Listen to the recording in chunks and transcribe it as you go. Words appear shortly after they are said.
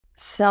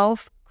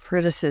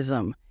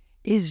Self-criticism.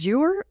 Is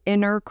your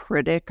inner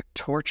critic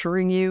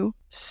torturing you?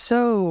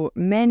 So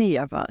many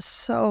of us,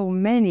 so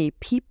many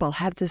people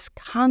have this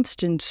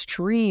constant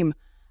stream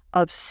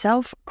of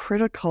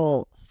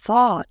self-critical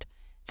thought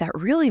that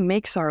really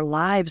makes our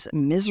lives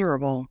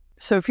miserable.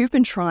 So if you've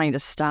been trying to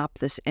stop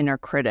this inner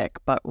critic,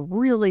 but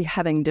really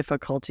having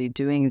difficulty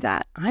doing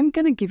that, I'm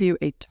going to give you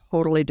a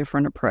totally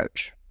different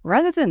approach.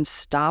 Rather than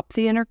stop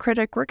the inner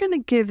critic, we're going to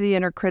give the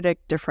inner critic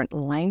different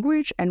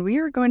language, and we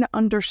are going to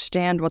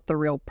understand what the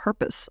real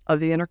purpose of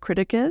the inner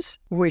critic is,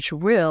 which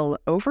will,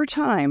 over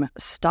time,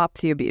 stop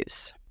the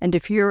abuse. And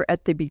if you're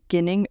at the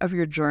beginning of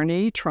your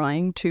journey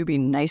trying to be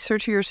nicer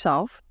to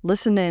yourself,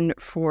 listen in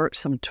for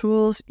some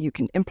tools you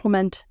can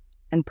implement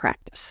and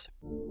practice.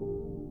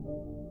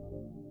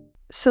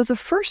 So the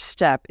first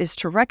step is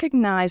to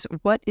recognize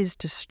what is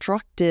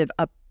destructive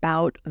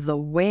about the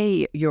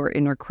way your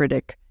inner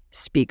critic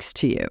speaks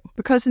to you.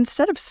 Because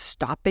instead of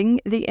stopping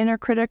the inner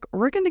critic,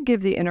 we're going to give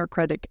the inner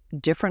critic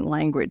different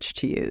language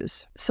to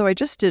use. So I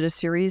just did a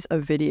series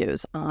of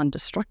videos on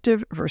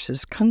destructive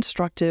versus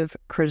constructive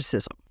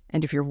criticism.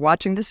 And if you're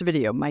watching this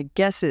video, my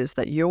guess is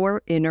that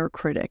your inner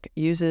critic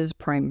uses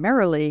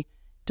primarily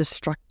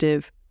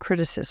destructive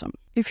criticism.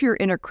 If your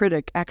inner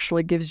critic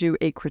actually gives you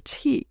a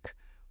critique,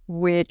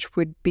 which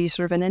would be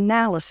sort of an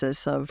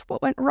analysis of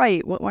what went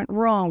right, what went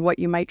wrong, what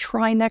you might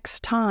try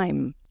next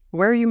time,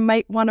 where you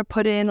might want to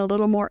put in a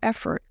little more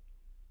effort,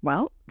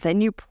 well,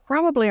 then you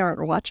probably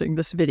aren't watching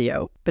this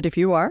video. But if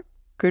you are,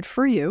 good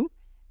for you.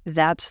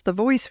 That's the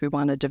voice we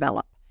want to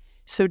develop.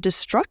 So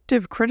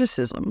destructive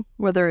criticism,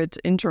 whether it's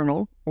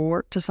internal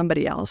or to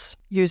somebody else,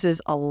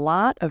 uses a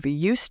lot of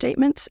you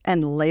statements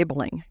and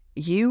labeling.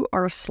 You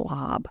are a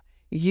slob.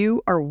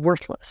 You are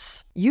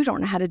worthless. You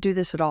don't know how to do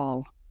this at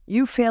all.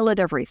 You fail at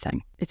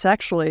everything. It's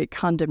actually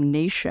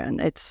condemnation.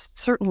 It's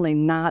certainly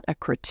not a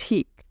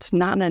critique. It's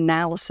not an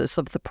analysis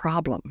of the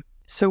problem.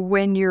 So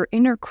when your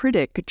inner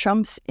critic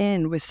jumps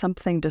in with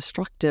something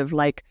destructive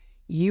like,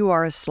 you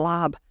are a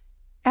slob,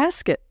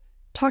 ask it.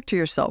 Talk to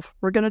yourself.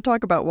 We're going to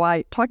talk about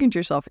why talking to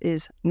yourself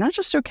is not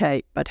just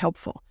okay, but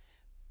helpful.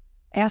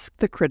 Ask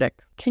the critic,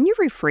 can you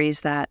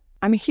rephrase that?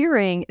 I'm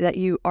hearing that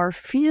you are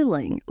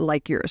feeling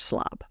like you're a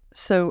slob.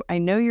 So I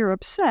know you're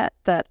upset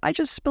that I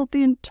just spilled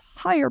the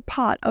entire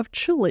pot of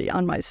chili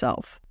on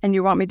myself. And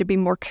you want me to be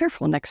more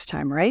careful next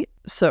time, right?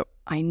 So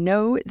I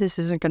know this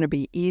isn't going to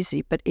be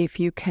easy, but if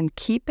you can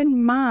keep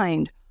in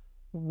mind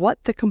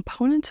what the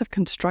components of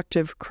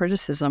constructive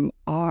criticism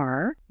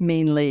are,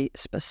 mainly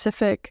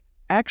specific,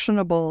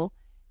 actionable,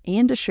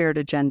 and a shared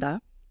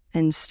agenda,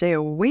 and stay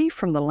away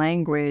from the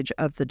language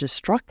of the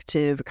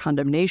destructive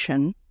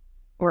condemnation,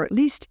 or at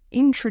least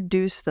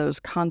introduce those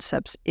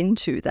concepts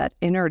into that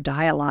inner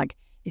dialogue,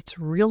 it's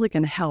really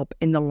going to help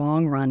in the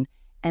long run.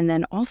 And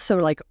then also,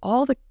 like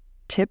all the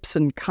tips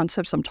and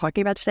concepts I'm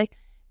talking about today,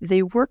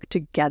 they work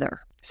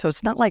together. So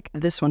it's not like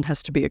this one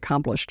has to be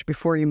accomplished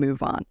before you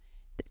move on.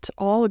 It's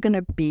all going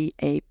to be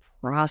a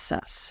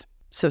process.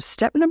 So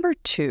step number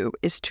 2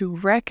 is to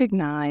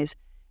recognize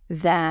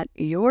that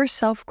your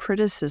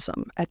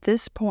self-criticism at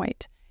this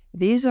point,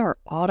 these are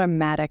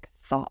automatic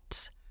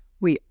thoughts.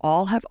 We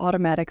all have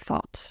automatic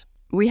thoughts.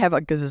 We have a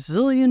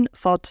gazillion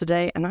thoughts a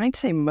day, and I'd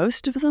say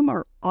most of them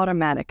are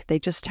automatic. They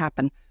just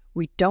happen.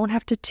 We don't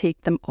have to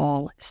take them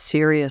all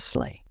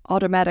seriously.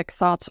 Automatic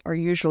thoughts are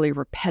usually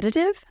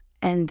repetitive,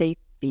 and they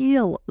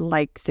feel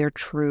like they're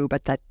true,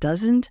 but that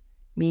doesn't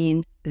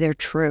mean they're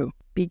true.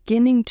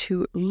 Beginning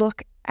to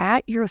look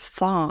at your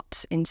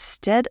thoughts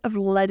instead of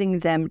letting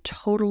them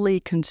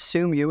totally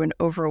consume you and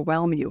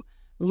overwhelm you,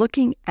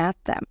 looking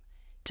at them,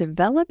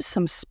 develop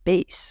some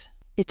space.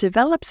 It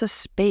develops a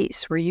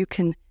space where you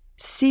can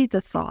see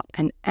the thought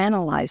and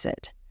analyze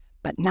it,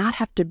 but not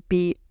have to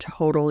be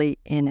totally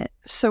in it.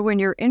 So when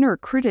your inner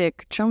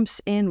critic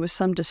jumps in with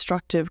some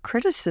destructive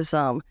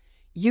criticism,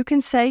 you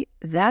can say,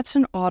 that's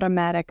an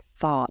automatic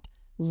thought.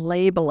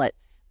 Label it.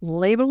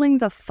 Labeling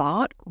the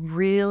thought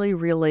really,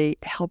 really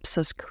helps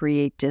us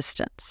create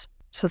distance.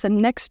 So the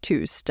next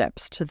 2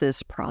 steps to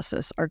this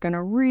process are going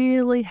to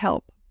really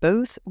help,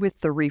 both with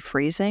the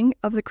rephrasing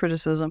of the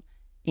criticism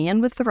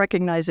and with the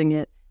recognizing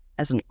it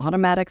as an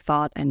automatic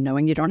thought and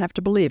knowing you don't have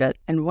to believe it.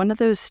 And one of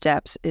those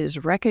steps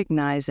is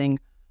recognizing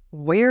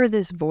where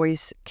this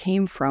voice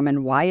came from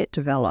and why it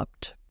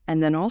developed.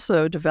 And then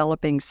also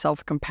developing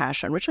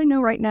self-compassion, which I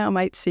know right now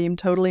might seem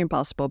totally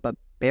impossible, but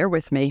bear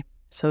with me.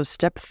 So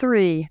step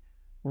 3,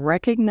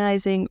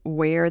 recognizing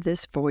where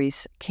this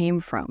voice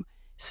came from.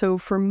 So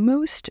for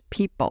most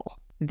people,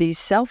 the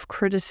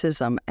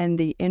self-criticism and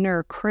the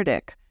inner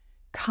critic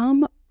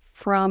come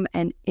from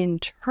an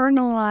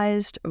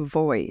internalized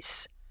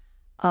voice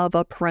of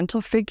a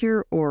parental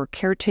figure or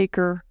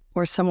caretaker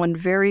or someone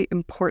very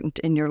important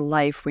in your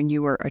life when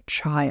you were a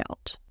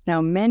child.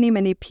 Now, many,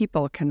 many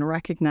people can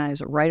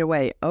recognize right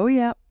away, oh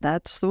yeah,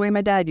 that's the way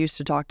my dad used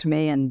to talk to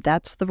me, and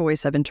that's the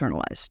voice I've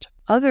internalized.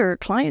 Other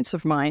clients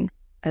of mine,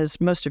 as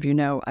most of you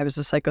know, I was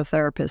a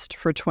psychotherapist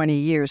for 20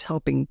 years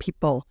helping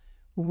people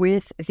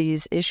with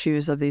these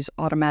issues of these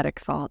automatic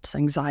thoughts,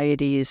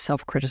 anxieties,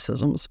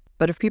 self-criticisms.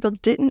 But if people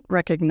didn't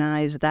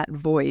recognize that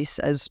voice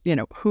as,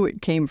 who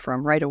it came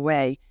from right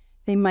away,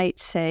 they might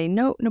say,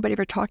 no, nobody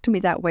ever talked to me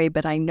that way,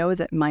 but I know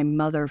that my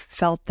mother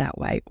felt that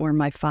way or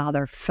my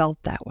father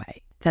felt that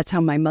way. That's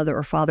how my mother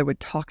or father would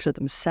talk to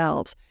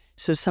themselves.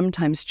 So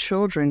sometimes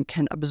children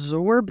can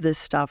absorb this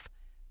stuff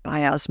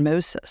by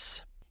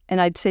osmosis. And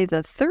I'd say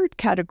the third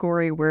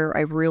category where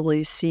I've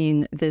really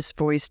seen this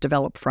voice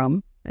develop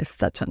from, if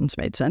that sentence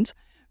made sense,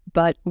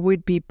 but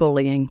would be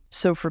bullying.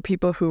 So for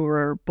people who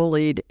were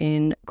bullied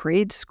in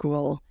grade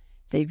school,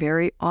 they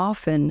very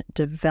often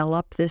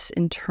develop this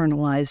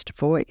internalized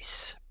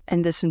voice.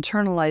 And this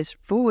internalized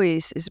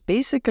voice is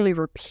basically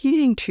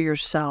repeating to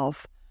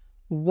yourself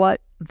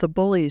what the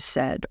bully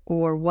said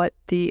or what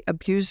the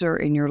abuser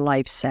in your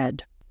life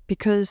said.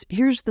 Because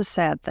here's the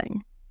sad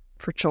thing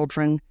for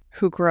children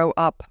who grow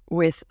up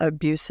with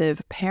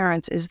abusive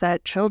parents is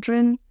that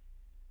children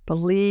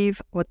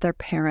believe what their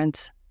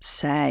parents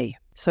say.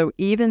 So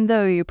even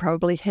though you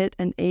probably hit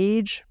an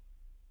age,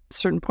 a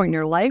certain point in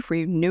your life where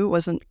you knew it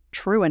wasn't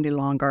true any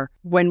longer,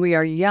 when we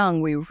are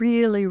young, we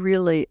really,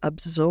 really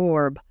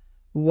absorb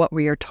what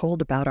we are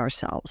told about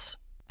ourselves.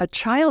 A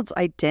child's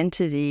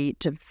identity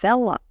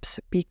develops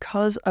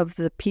because of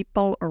the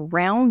people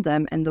around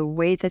them and the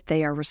way that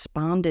they are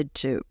responded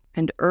to.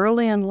 And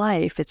early in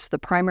life, it's the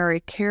primary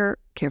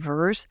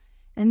caregivers,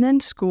 and then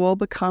school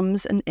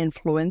becomes an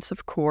influence,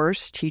 of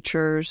course,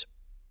 teachers,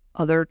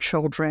 other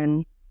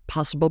children,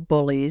 possible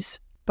bullies.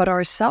 But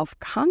our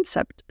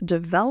self-concept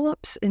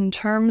develops in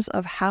terms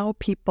of how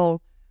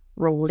people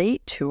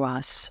relate to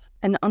us.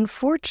 And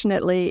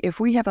unfortunately, if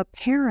we have a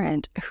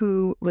parent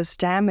who was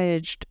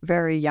damaged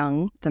very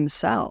young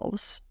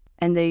themselves,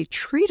 and they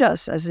treat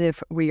us as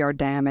if we are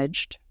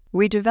damaged,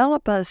 we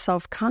develop a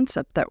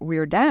self-concept that we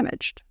are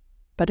damaged.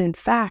 But in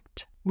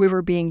fact, we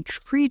were being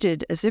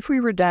treated as if we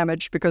were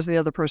damaged because the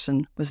other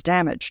person was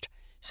damaged.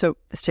 So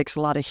this takes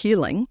a lot of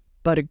healing,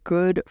 but a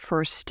good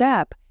first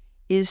step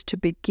is to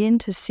begin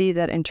to see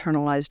that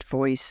internalized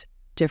voice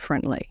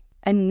differently.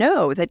 And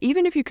know that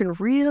even if you can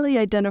really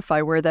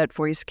identify where that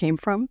voice came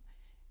from,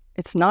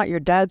 it's not your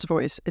dad's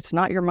voice, it's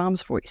not your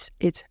mom's voice,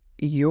 it's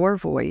your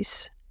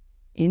voice,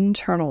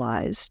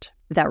 internalized,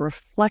 that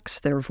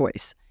reflects their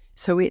voice.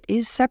 So it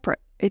is separate.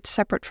 It's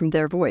separate from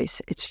their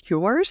voice. It's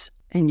yours,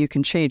 and you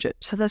can change it.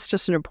 So that's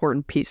just an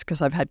important piece,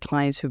 because I've had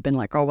clients who've been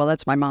like, oh, well,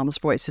 that's my mom's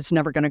voice. It's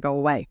never going to go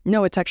away.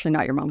 No, it's actually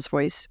not your mom's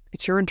voice.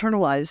 It's your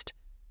internalized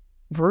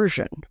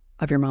version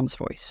of your mom's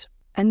voice.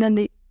 And then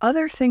the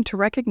other thing to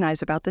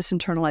recognize about this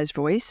internalized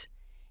voice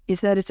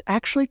is that it's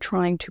actually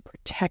trying to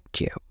protect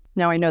you.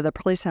 Now, I know that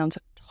probably sounds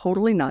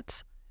totally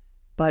nuts,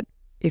 but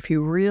if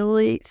you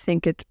really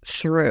think it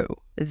through,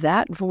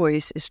 that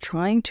voice is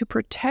trying to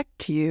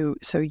protect you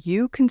so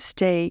you can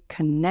stay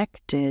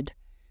connected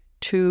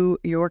to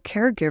your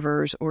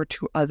caregivers or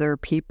to other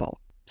people.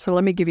 So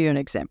let me give you an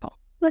example.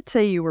 Let's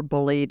say you were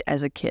bullied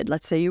as a kid.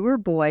 Let's say you were a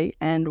boy,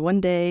 and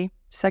one day,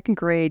 second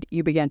grade,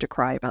 you began to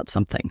cry about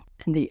something.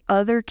 And the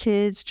other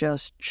kids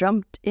just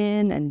jumped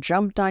in and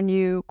jumped on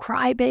you,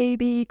 cry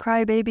baby,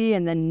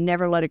 and then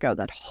never let it go.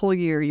 That whole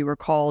year you were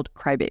called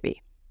crybaby.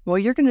 Well,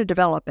 you're going to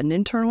develop an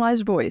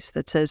internalized voice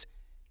that says,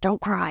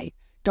 don't cry,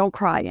 don't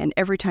cry. And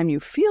every time you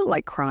feel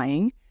like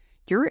crying,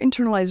 your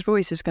internalized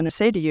voice is going to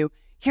say to you,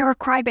 you're a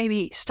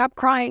crybaby, stop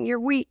crying,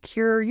 you're weak,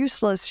 you're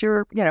useless,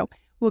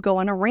 we'll go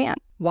on a rant.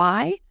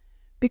 Why?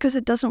 Because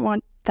it doesn't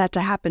want that to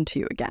happen to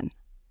you again.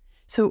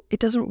 So it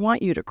doesn't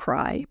want you to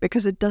cry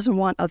because it doesn't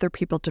want other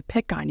people to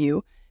pick on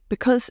you,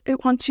 because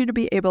it wants you to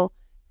be able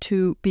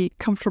to be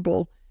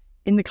comfortable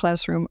in the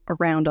classroom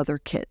around other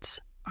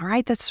kids. All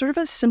right, that's sort of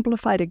a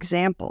simplified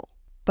example,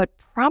 but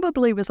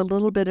probably with a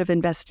little bit of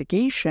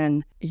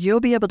investigation, you'll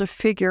be able to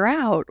figure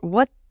out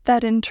what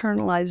that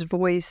internalized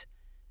voice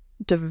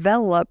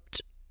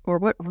developed or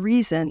what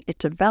reason it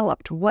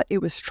developed, what it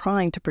was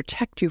trying to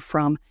protect you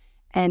from,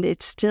 and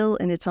it still,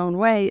 in its own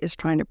way, is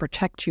trying to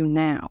protect you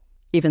now,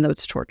 even though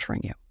it's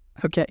torturing you.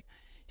 Okay,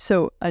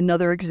 so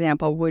another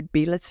example would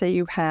be, let's say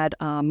you had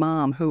a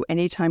mom who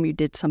anytime you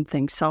did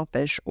something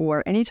selfish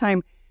or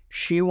anytime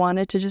she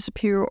wanted to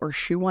disappear or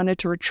she wanted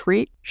to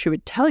retreat, she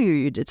would tell you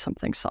you did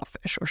something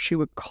selfish, or she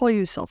would call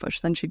you selfish.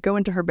 Then she'd go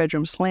into her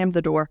bedroom, slam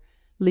the door,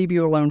 leave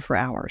you alone for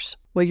hours.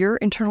 Well, your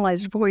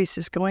internalized voice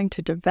is going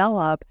to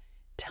develop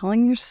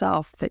telling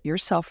yourself that you're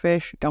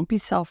selfish, don't be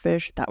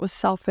selfish, that was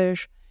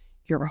selfish,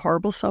 you're a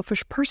horrible,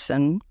 selfish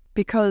person,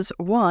 because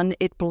one,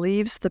 it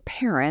believes the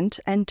parent,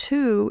 and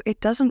two, it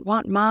doesn't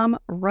want mom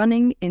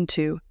running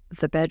into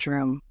the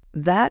bedroom.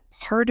 That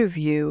part of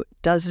you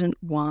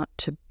doesn't want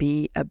to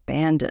be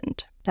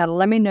abandoned. Now,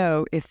 let me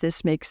know if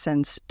this makes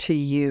sense to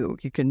you.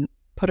 You can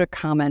put a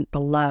comment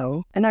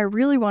below. And I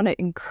really want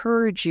to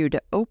encourage you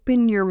to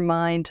open your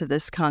mind to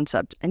this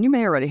concept. And you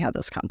may already have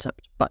this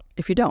concept, but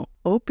if you don't,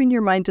 open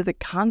your mind to the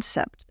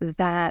concept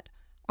that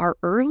our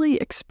early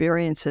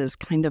experiences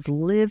kind of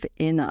live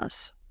in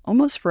us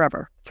almost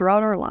forever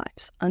throughout our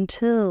lives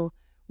until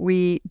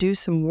we do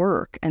some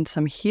work and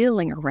some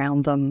healing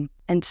around them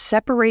and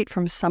separate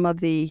from some of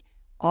the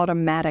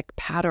automatic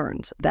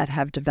patterns that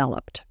have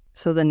developed.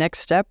 So the next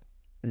step,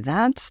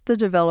 that's the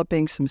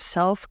developing some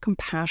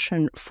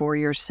self-compassion for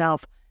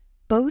yourself,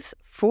 both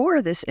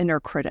for this inner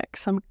critic,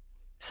 some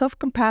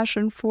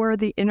self-compassion for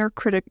the inner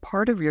critic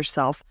part of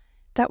yourself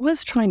that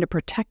was trying to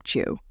protect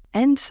you,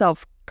 and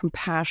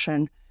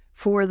self-compassion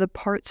for the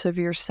parts of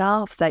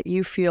yourself that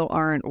you feel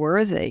aren't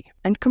worthy,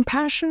 and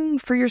compassion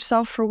for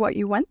yourself for what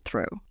you went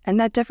through. And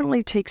that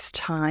definitely takes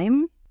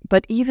time,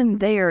 but even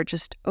there,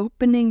 just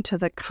opening to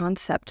the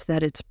concept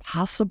that it's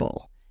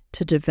possible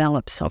to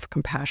develop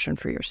self-compassion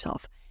for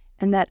yourself,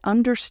 and that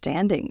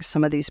understanding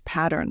some of these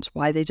patterns,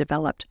 why they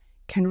developed,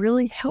 can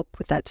really help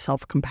with that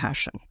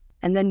self-compassion.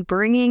 And then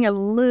bringing a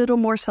little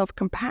more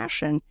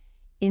self-compassion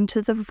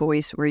into the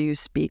voice where you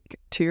speak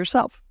to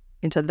yourself,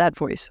 into that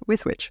voice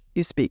with which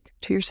you speak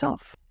to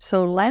yourself.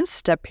 So last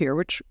step here,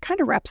 which kind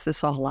of wraps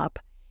this all up,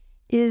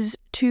 is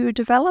to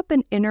develop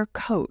an inner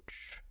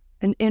coach,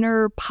 an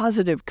inner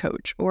positive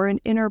coach, or an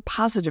inner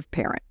positive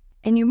parent.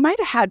 And you might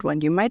have had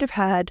one. You might have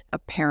had a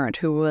parent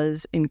who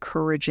was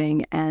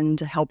encouraging and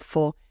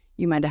helpful.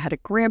 You might have had a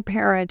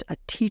grandparent, a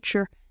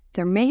teacher.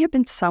 There may have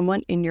been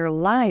someone in your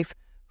life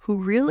who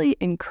really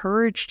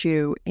encouraged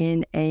you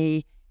in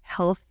a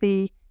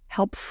healthy,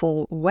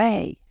 helpful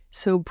way.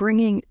 So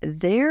bringing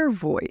their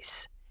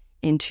voice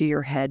into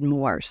your head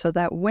more, so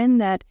that when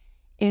that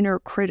inner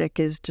critic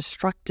is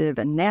destructive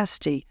and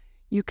nasty,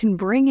 you can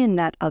bring in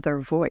that other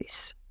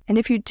voice. And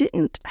if you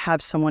didn't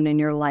have someone in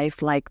your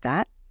life like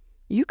that,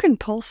 you can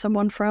pull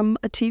someone from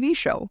a TV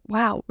show.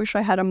 Wow, wish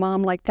I had a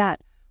mom like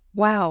that.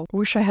 Wow,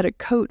 wish I had a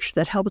coach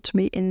that helped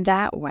me in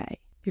that way.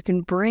 You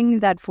can bring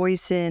that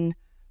voice in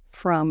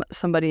from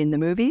somebody in the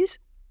movies.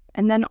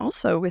 And then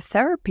also with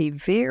therapy,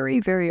 very,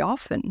 very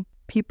often,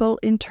 people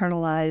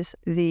internalize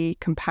the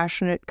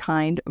compassionate,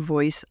 kind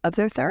voice of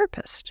their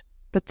therapist.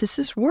 But this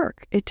is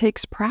work. It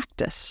takes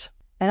practice.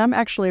 And I'm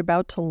actually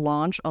about to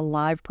launch a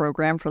live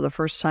program for the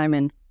first time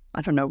in,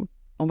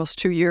 almost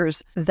 2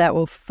 years, that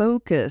will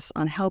focus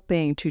on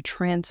helping to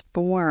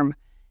transform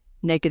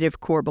negative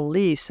core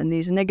beliefs. And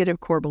these negative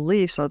core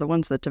beliefs are the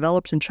ones that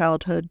developed in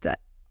childhood, that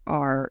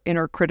our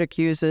inner critic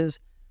uses,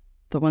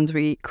 the ones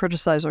we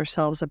criticize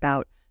ourselves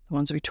about, the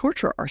ones we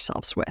torture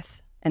ourselves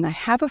with. And I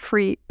have a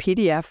free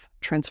PDF,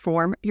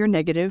 Transform Your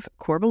Negative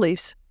Core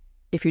Beliefs.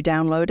 If you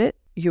download it,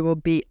 you will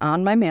be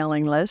on my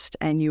mailing list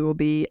and you will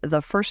be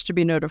the first to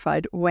be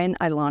notified when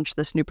I launch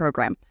this new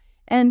program.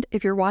 And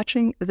if you're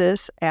watching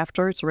this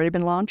after it's already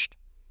been launched,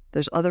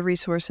 there's other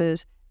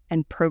resources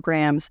and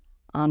programs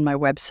on my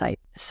website.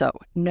 So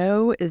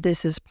know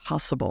this is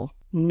possible.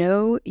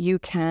 Know you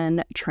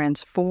can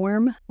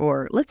transform,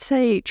 or let's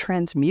say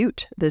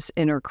transmute, this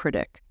inner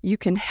critic. You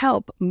can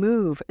help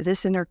move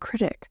this inner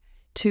critic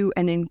to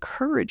an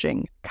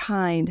encouraging,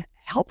 kind,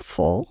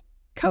 helpful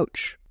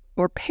coach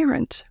or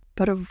parent,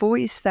 but a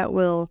voice that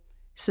will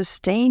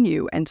sustain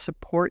you and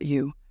support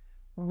you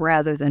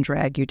rather than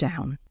drag you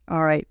down.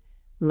 All right,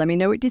 let me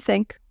know what you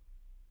think.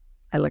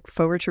 I look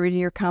forward to reading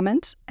your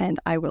comments, and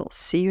I will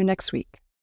see you next week.